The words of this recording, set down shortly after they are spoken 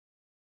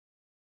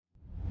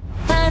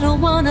don't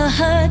wanna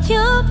hurt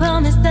you,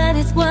 promise that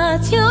it's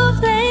what you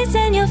place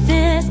in your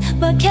fist.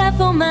 But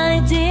careful, my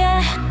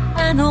dear,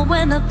 I know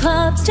when the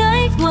clock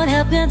strikes what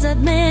happens at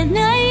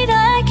midnight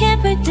I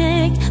can't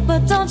predict,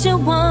 but don't you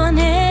want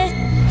it?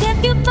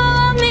 If you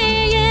follow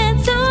me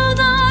into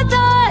the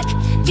dark,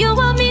 you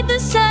will meet the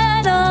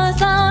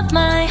shadows of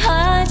my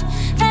heart.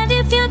 And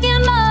if you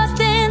get lost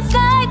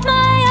inside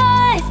my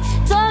eyes,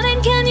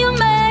 darling, can you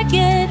make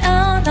it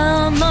out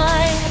of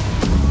mine?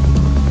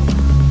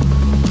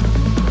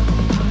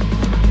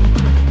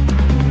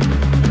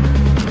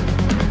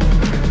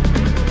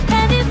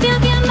 And if you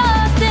get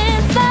lost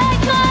inside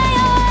my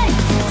eyes,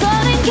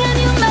 darling, can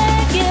you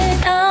make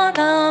it out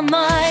of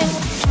mine?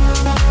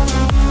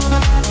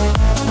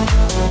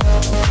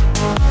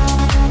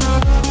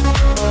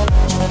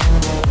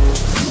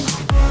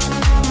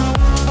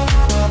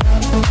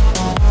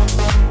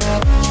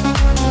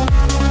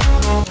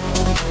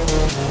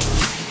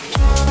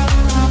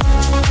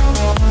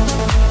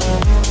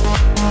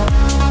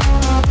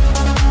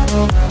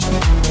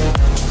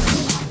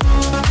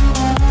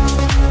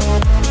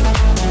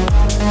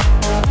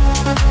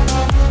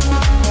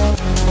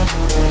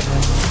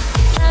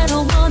 I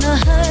don't wanna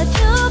hurt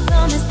you,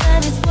 promise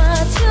that it's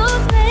what you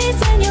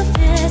place in your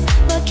fist.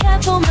 But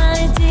careful,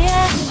 my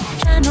dear,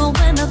 I know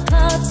when the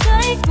clock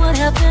strikes what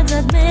happens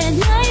at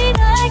midnight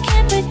I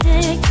can't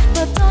predict,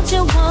 but don't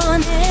you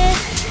want it?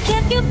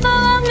 If you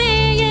follow me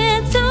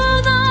into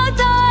the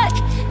dark,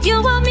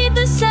 you will meet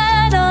the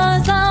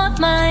shadows of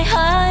my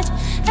heart.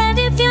 And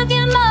if you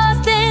get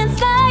lost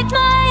inside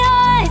my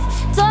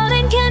eyes,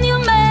 darling, can you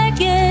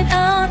make it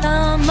out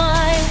of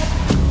mine?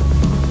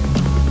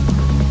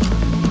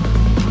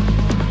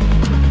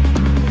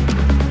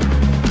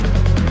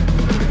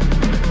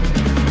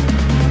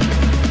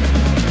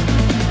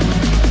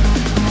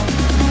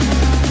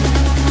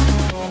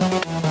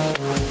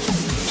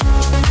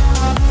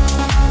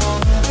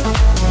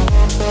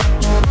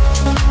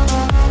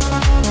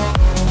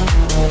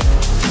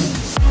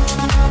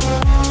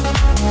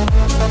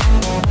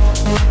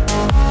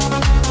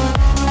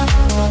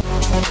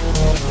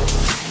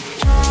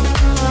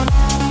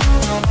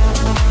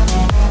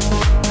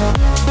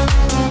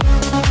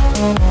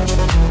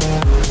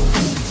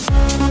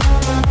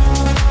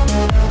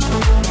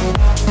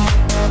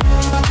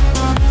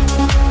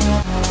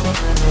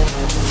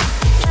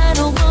 I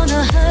don't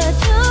wanna hurt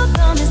you,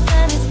 promise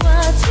that it's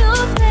what you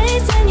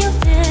place in your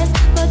fist.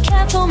 But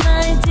careful,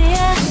 my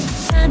dear,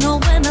 I know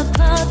when the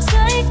clock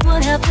strikes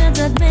what happens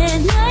at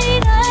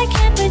midnight I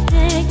can't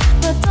predict,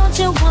 but don't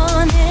you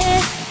want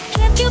it?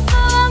 If you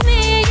follow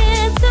me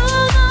into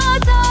the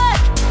dark,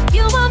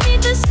 you will be